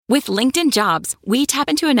With LinkedIn Jobs, we tap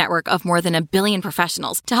into a network of more than 1 billion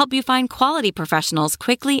professionals to help you find quality professionals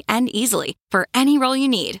quickly and easily for any role you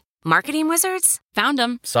need. Marketing wizards? Found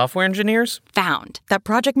them. Software engineers? Found. That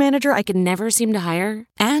project manager I could never seem to hire?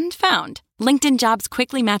 And found. LinkedIn Jobs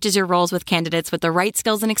quickly matches your roles with candidates with the right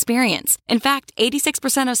skills and experience. In fact,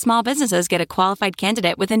 86% of small businesses get a qualified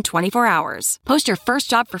candidate within 24 hours. Post your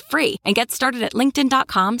first job for free and get started at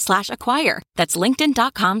linkedin.com/acquire. That's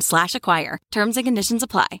linkedin.com/acquire. Terms and conditions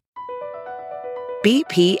apply.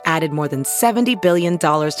 BP added more than $70 billion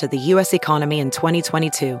to the U.S. economy in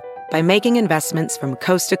 2022 by making investments from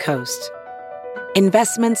coast to coast.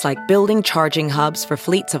 Investments like building charging hubs for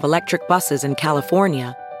fleets of electric buses in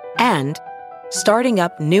California and starting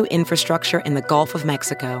up new infrastructure in the Gulf of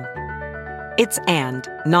Mexico. It's and,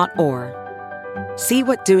 not or. See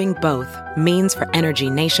what doing both means for energy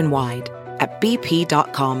nationwide at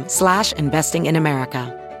bp.com/investing in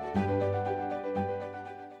America.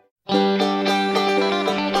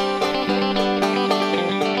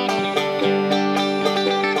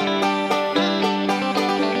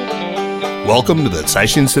 Welcome to the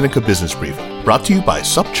Caixin-Sinica Business Brief, brought to you by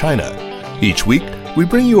SupChina. Each week, we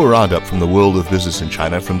bring you a roundup from the world of business in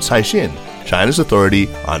China from Caixin, China's authority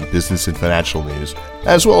on business and financial news,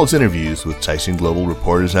 as well as interviews with Caixin Global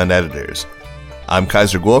reporters and editors. I'm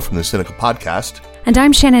Kaiser Guo from the Sinica Podcast. And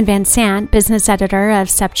I'm Shannon Van Sant, business editor of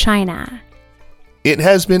SupChina. It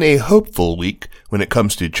has been a hopeful week when it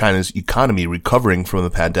comes to China's economy recovering from the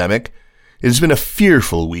pandemic. It has been a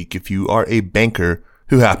fearful week if you are a banker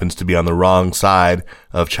who happens to be on the wrong side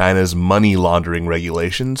of China's money laundering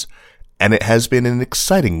regulations. And it has been an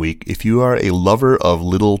exciting week if you are a lover of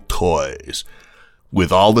little toys.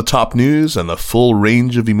 With all the top news and the full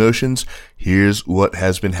range of emotions, here's what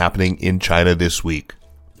has been happening in China this week.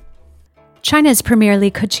 China's Premier Li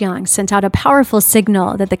Keqiang sent out a powerful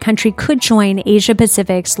signal that the country could join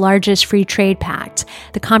Asia-Pacific's largest free trade pact,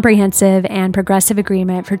 the Comprehensive and Progressive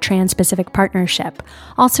Agreement for Trans-Pacific Partnership,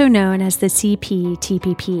 also known as the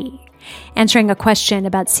CPTPP. Answering a question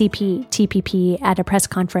about CPTPP at a press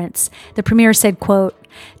conference, the premier said, quote,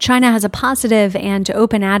 "China has a positive and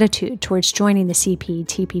open attitude towards joining the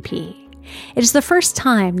CPTPP. It is the first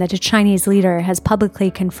time that a Chinese leader has publicly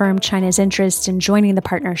confirmed China's interest in joining the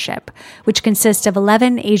partnership, which consists of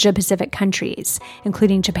 11 Asia-Pacific countries,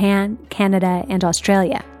 including Japan, Canada, and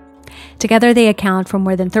Australia. Together, they account for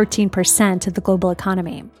more than 13% of the global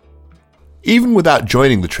economy." Even without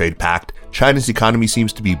joining the trade pact, China's economy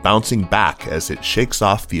seems to be bouncing back as it shakes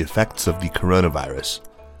off the effects of the coronavirus.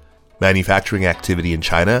 Manufacturing activity in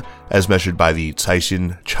China, as measured by the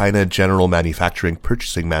Caixin China General Manufacturing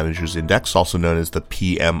Purchasing Managers Index, also known as the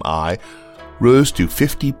PMI, rose to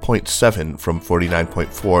 50.7 from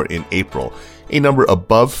 49.4 in April. A number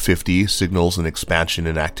above 50 signals an expansion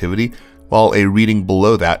in activity, while a reading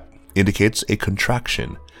below that indicates a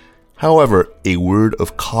contraction. However, a word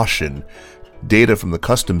of caution. Data from the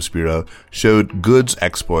Customs Bureau showed goods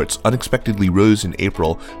exports unexpectedly rose in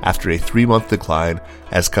April after a 3-month decline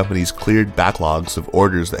as companies cleared backlogs of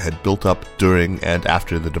orders that had built up during and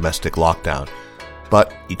after the domestic lockdown.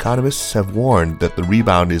 But economists have warned that the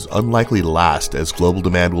rebound is unlikely to last as global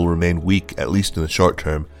demand will remain weak, at least in the short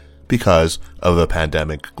term, because of the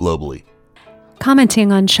pandemic globally.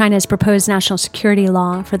 Commenting on China's proposed national security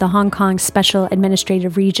law for the Hong Kong Special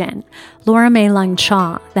Administrative Region, Laura May Lung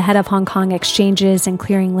Cha, the head of Hong Kong Exchanges and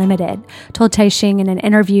Clearing Limited, told Caixin in an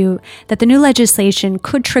interview that the new legislation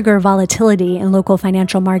could trigger volatility in local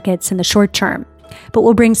financial markets in the short term, but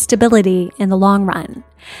will bring stability in the long run.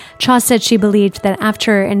 Cha said she believed that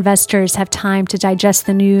after investors have time to digest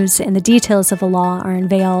the news and the details of the law are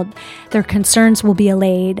unveiled, their concerns will be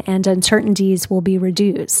allayed and uncertainties will be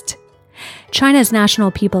reduced. China's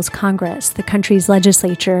National People's Congress, the country's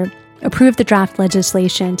legislature, approved the draft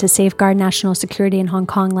legislation to safeguard national security in Hong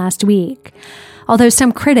Kong last week. Although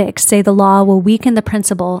some critics say the law will weaken the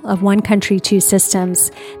principle of one country, two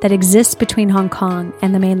systems that exists between Hong Kong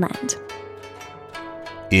and the mainland.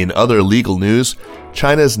 In other legal news,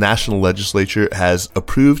 China's national legislature has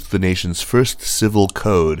approved the nation's first civil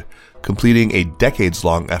code, completing a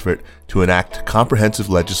decades-long effort to enact comprehensive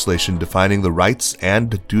legislation defining the rights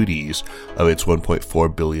and duties of its 1.4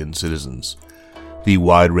 billion citizens. The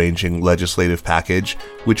wide-ranging legislative package,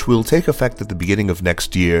 which will take effect at the beginning of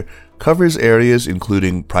next year, covers areas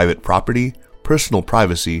including private property, personal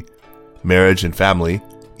privacy, marriage and family,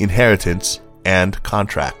 inheritance, and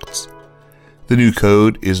contracts. The new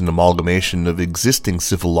code is an amalgamation of existing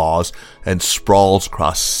civil laws and sprawls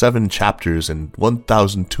across 7 chapters and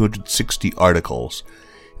 1,260 articles.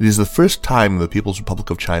 It is the first time the People's Republic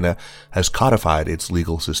of China has codified its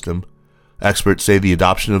legal system. Experts say the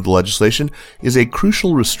adoption of the legislation is a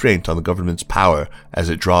crucial restraint on the government's power as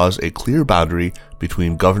it draws a clear boundary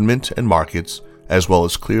between government and markets, as well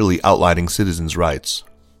as clearly outlining citizens' rights.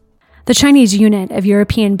 The Chinese unit of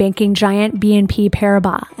European banking giant BNP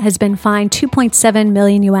Paribas has been fined 2.7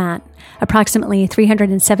 million yuan, approximately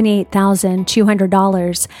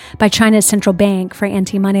 $378,200, by China's central bank for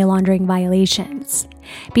anti-money laundering violations.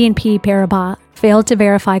 BNP Paribas failed to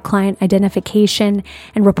verify client identification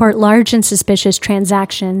and report large and suspicious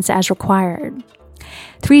transactions as required.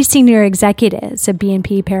 3 senior executives of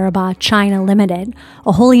BNP Paribas China Limited,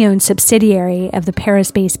 a wholly owned subsidiary of the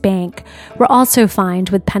Paris-based bank, were also fined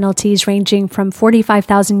with penalties ranging from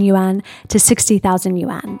 45,000 yuan to 60,000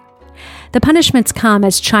 yuan. The punishments come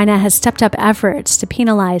as China has stepped up efforts to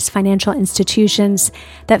penalize financial institutions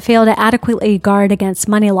that fail to adequately guard against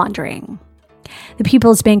money laundering. The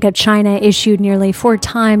People's Bank of China issued nearly 4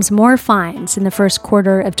 times more fines in the first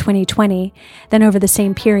quarter of 2020 than over the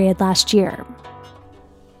same period last year.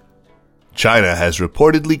 China has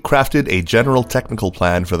reportedly crafted a general technical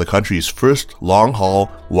plan for the country's first long-haul,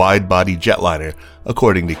 wide-body jetliner,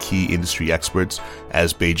 according to key industry experts,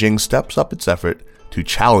 as Beijing steps up its effort to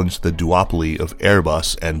challenge the duopoly of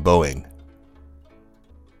Airbus and Boeing.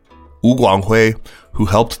 Wu Guanghui, who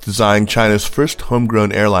helped design China's first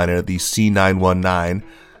homegrown airliner, the C919,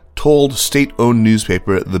 told state-owned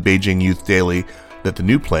newspaper The Beijing Youth Daily that the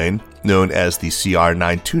new plane, known as the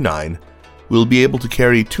CR929, will be able to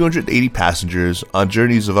carry 280 passengers on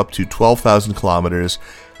journeys of up to 12,000 kilometers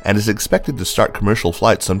and is expected to start commercial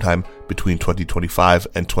flights sometime between 2025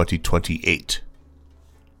 and 2028.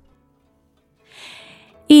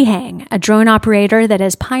 EHang, a drone operator that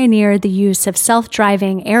has pioneered the use of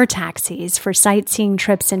self-driving air taxis for sightseeing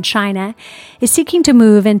trips in China, is seeking to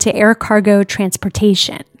move into air cargo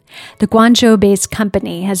transportation. The Guangzhou-based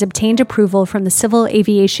company has obtained approval from the Civil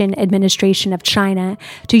Aviation Administration of China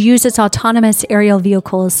to use its autonomous aerial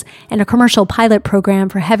vehicles in a commercial pilot program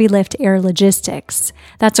for heavy-lift air logistics.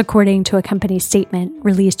 That's according to a company statement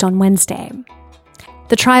released on Wednesday.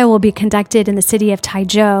 The trial will be conducted in the city of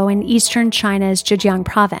Taizhou in eastern China's Zhejiang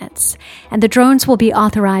province, and the drones will be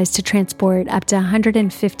authorized to transport up to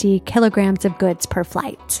 150 kilograms of goods per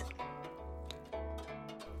flight.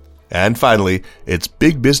 And finally, it's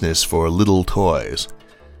big business for little toys.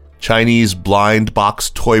 Chinese blind box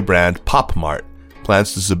toy brand Pop Mart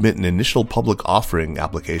plans to submit an initial public offering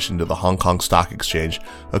application to the Hong Kong Stock Exchange,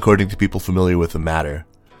 according to people familiar with the matter.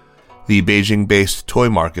 The Beijing-based toy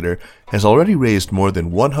marketer has already raised more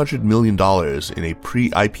than $100 million in a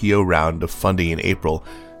pre-IPO round of funding in April,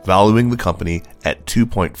 valuing the company at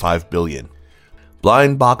 $2.5 billion.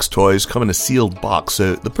 Blind box toys come in a sealed box,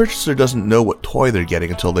 so the purchaser doesn't know what toy they're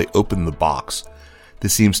getting until they open the box.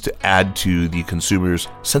 This seems to add to the consumer's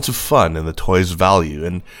sense of fun and the toy's value,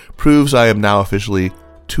 and proves I am now officially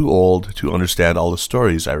too old to understand all the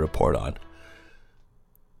stories I report on.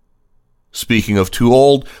 Speaking of too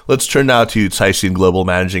old, let's turn now to Caixin Global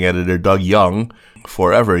Managing Editor Doug Young,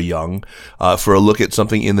 forever young, for a look at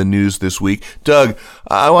something in the news this week. Doug,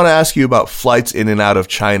 I want to ask you about flights in and out of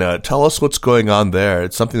China. Tell us what's going on there.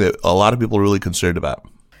 It's something that a lot of people are really concerned about.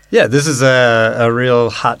 Yeah, this is a real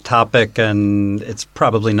hot topic, and it's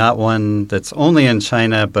probably not one that's only in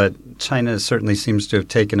China, but China certainly seems to have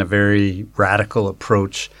taken a very radical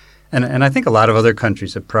approach. And I think a lot of other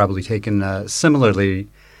countries have probably taken a similarly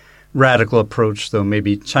radical approach, though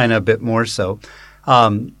maybe China a bit more so.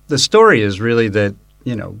 The story is really that,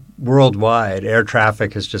 worldwide air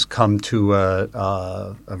traffic has just come to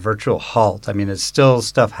a virtual halt. I mean, it's still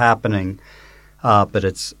stuff happening, but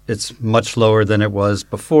it's much lower than it was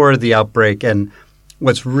before the outbreak. And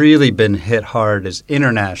what's really been hit hard is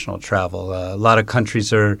international travel. A lot of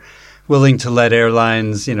countries are willing to let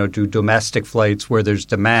airlines, do domestic flights where there's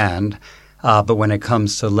demand. But when it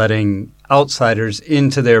comes to letting outsiders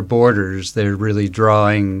into their borders, they're really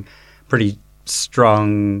drawing pretty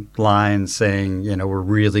strong lines saying, we're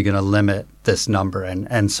really going to limit this number.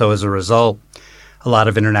 And so as a result, a lot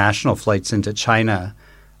of international flights into China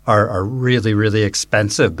are really, really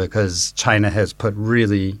expensive because China has put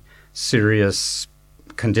really serious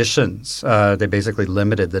conditions. They basically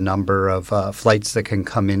limited the number of flights that can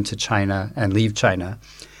come into China and leave China.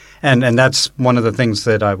 And that's one of the things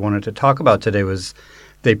that I wanted to talk about today was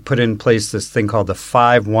they put in place this thing called the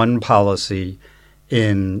 5-1 policy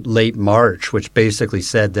in late March, which basically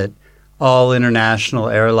said that all international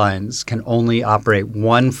airlines can only operate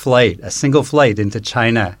one flight, a single flight into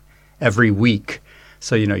China every week.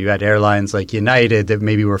 So, you had airlines like United that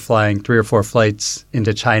maybe were flying 3 or 4 flights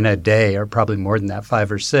into China a day, or probably more than that,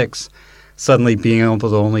 5 or 6, suddenly being able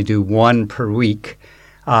to only do one per week.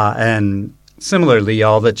 And similarly,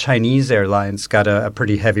 all the Chinese airlines got a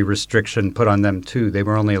pretty heavy restriction put on them too. They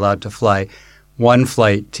were only allowed to fly one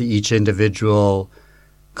flight to each individual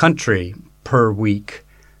country per week.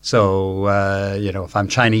 So, if I'm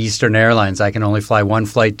China Eastern Airlines, I can only fly one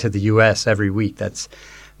flight to the U.S. every week.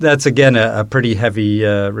 That's again, a pretty heavy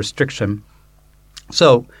restriction.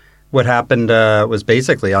 So what happened was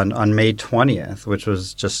basically on May 20th, which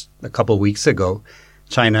was just a couple weeks ago,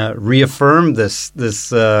 China reaffirmed this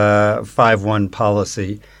 5-1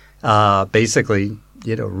 policy, basically,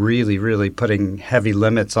 really, really putting heavy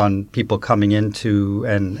limits on people coming into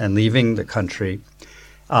and leaving the country.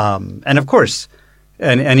 And of course,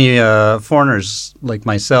 any foreigners like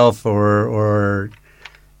myself or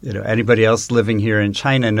anybody else living here in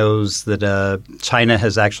China knows that China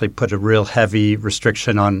has actually put a real heavy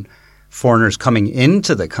restriction on foreigners coming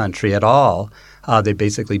into the country at all. They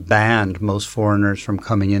basically banned most foreigners from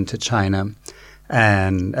coming into China.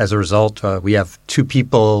 And as a result, we have 2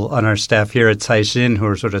 people on our staff here at Caixin who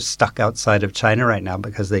are sort of stuck outside of China right now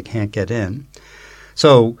because they can't get in.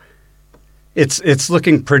 So it's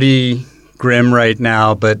looking pretty grim right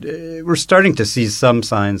now, but we're starting to see some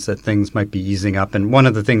signs that things might be easing up. And one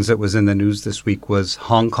of the things that was in the news this week was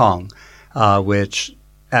Hong Kong, which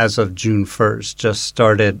as of June 1st just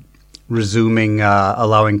started resuming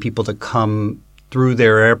allowing people to come through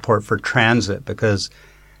their airport for transit, because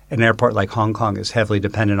an airport like Hong Kong is heavily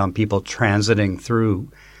dependent on people transiting through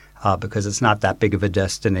because it's not that big of a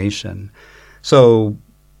destination. So,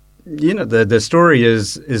 the story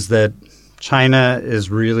is that China is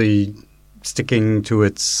really sticking to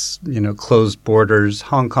its, closed borders.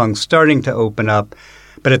 Hong Kong's starting to open up,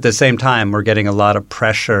 but at the same time, we're getting a lot of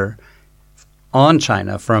pressure on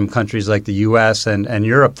China from countries like the U.S. and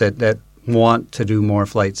Europe that want to do more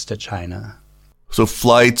flights to China. So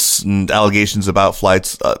flights and allegations about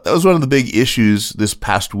flights, that was one of the big issues this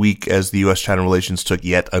past week as the U.S.-China relations took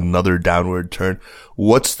yet another downward turn.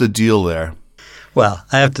 What's the deal there? Well,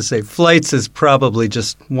 I have to say flights is probably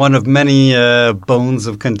just one of many bones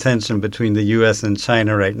of contention between the U.S. and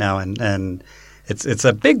China right now, and it's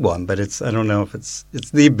a big one, but I don't know if it's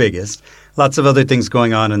the biggest. Lots of other things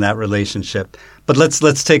going on in that relationship. But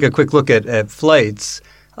let's take a quick look at flights.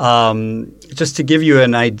 Just to give you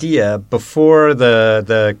an idea, before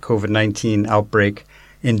the COVID-19 outbreak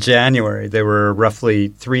in January, there were roughly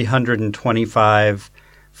 325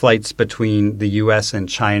 flights between the U.S. and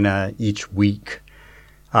China each week.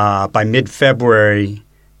 By mid-February,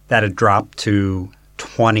 that had dropped to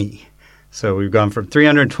 20. So we've gone from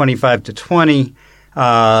 325 to 20,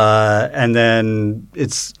 and then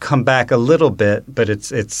it's come back a little bit, but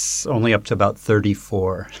it's only up to about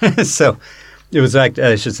 34. So it was back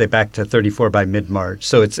to 34 by mid-March.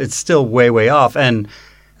 So it's still way off. And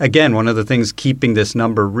again, one of the things keeping this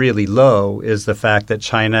number really low is the fact that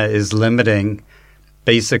China is limiting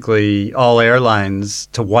basically all airlines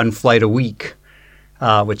to one flight a week,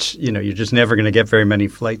 which, you're just never going to get very many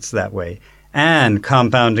flights that way. And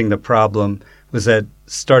compounding the problem was that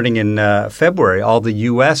starting in February, all the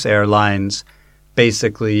U.S. airlines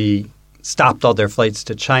basically stopped all their flights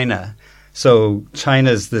to China. So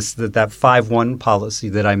China's that 5-1 policy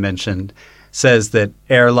that I mentioned says that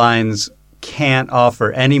airlines can't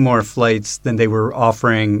offer any more flights than they were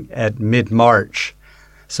offering at mid-March.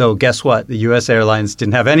 So guess what? The U.S. airlines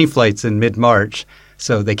didn't have any flights in mid-March,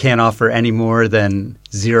 so they can't offer any more than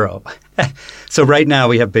 0. So right now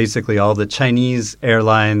we have basically all the Chinese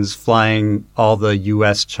airlines flying all the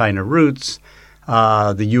U.S.-China routes.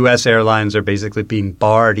 The U.S. airlines are basically being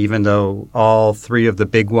barred, even though all 3 of the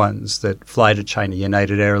big ones that fly to China,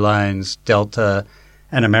 United Airlines, Delta,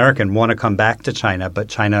 and American, want to come back to China, but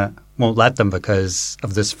China won't let them because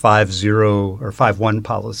of this 5-0 or 5-1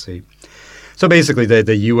 policy. So basically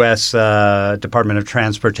the U.S. Department of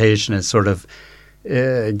Transportation is sort of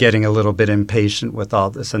getting a little bit impatient with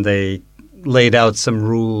all this, and they laid out some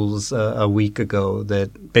rules a week ago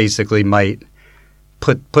that basically might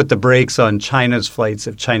put the brakes on China's flights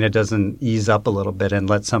if China doesn't ease up a little bit and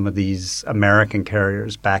let some of these American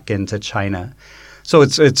carriers back into China. So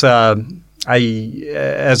it's as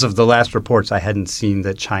of the last reports, I hadn't seen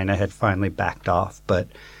that China had finally backed off, but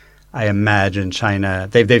I imagine China,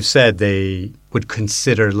 they've said they would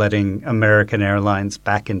consider letting American airlines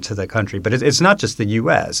back into the country. But it's not just the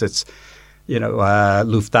U.S. It's,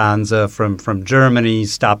 Lufthansa from Germany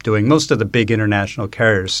stopped doing, most of the big international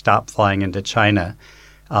carriers stopped flying into China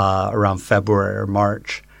around February or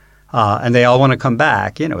March. And they all want to come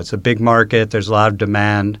back. It's a big market. There's a lot of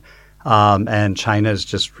demand. And China is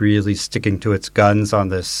just really sticking to its guns on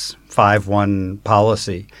this 5-1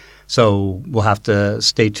 policy. So we'll have to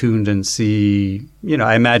stay tuned and see,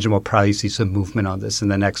 I imagine we'll probably see some movement on this in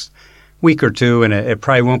the next week or two, and it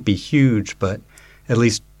probably won't be huge, but at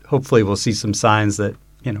least hopefully we'll see some signs that,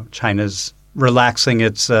 China's relaxing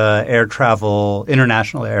its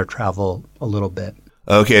international air travel a little bit.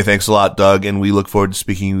 Okay, thanks a lot, Doug, and we look forward to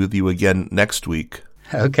speaking with you again next week.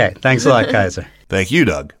 Okay, thanks a lot, Kaiser. Thank you,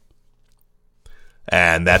 Doug.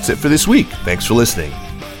 And that's it for this week. Thanks for listening.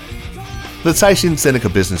 The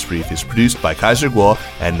Caixin-Sinica Business Brief is produced by Kaiser Guo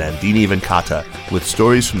and Nandini Venkata, with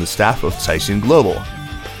stories from the staff of Caixin Global.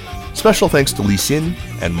 Special thanks to Li Xin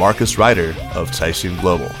and Marcus Ryder of Caixin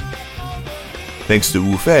Global. Thanks to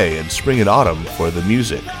Wu Fei and Spring and Autumn for the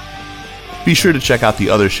music. Be sure to check out the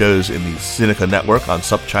other shows in the Sinica Network on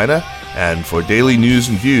SupChina, and for daily news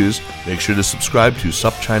and views, make sure to subscribe to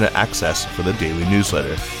SupChina Access for the daily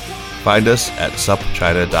newsletter. Find us at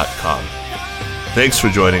supchina.com. Thanks for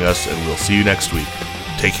joining us, and we'll see you next week.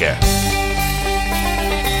 Take care.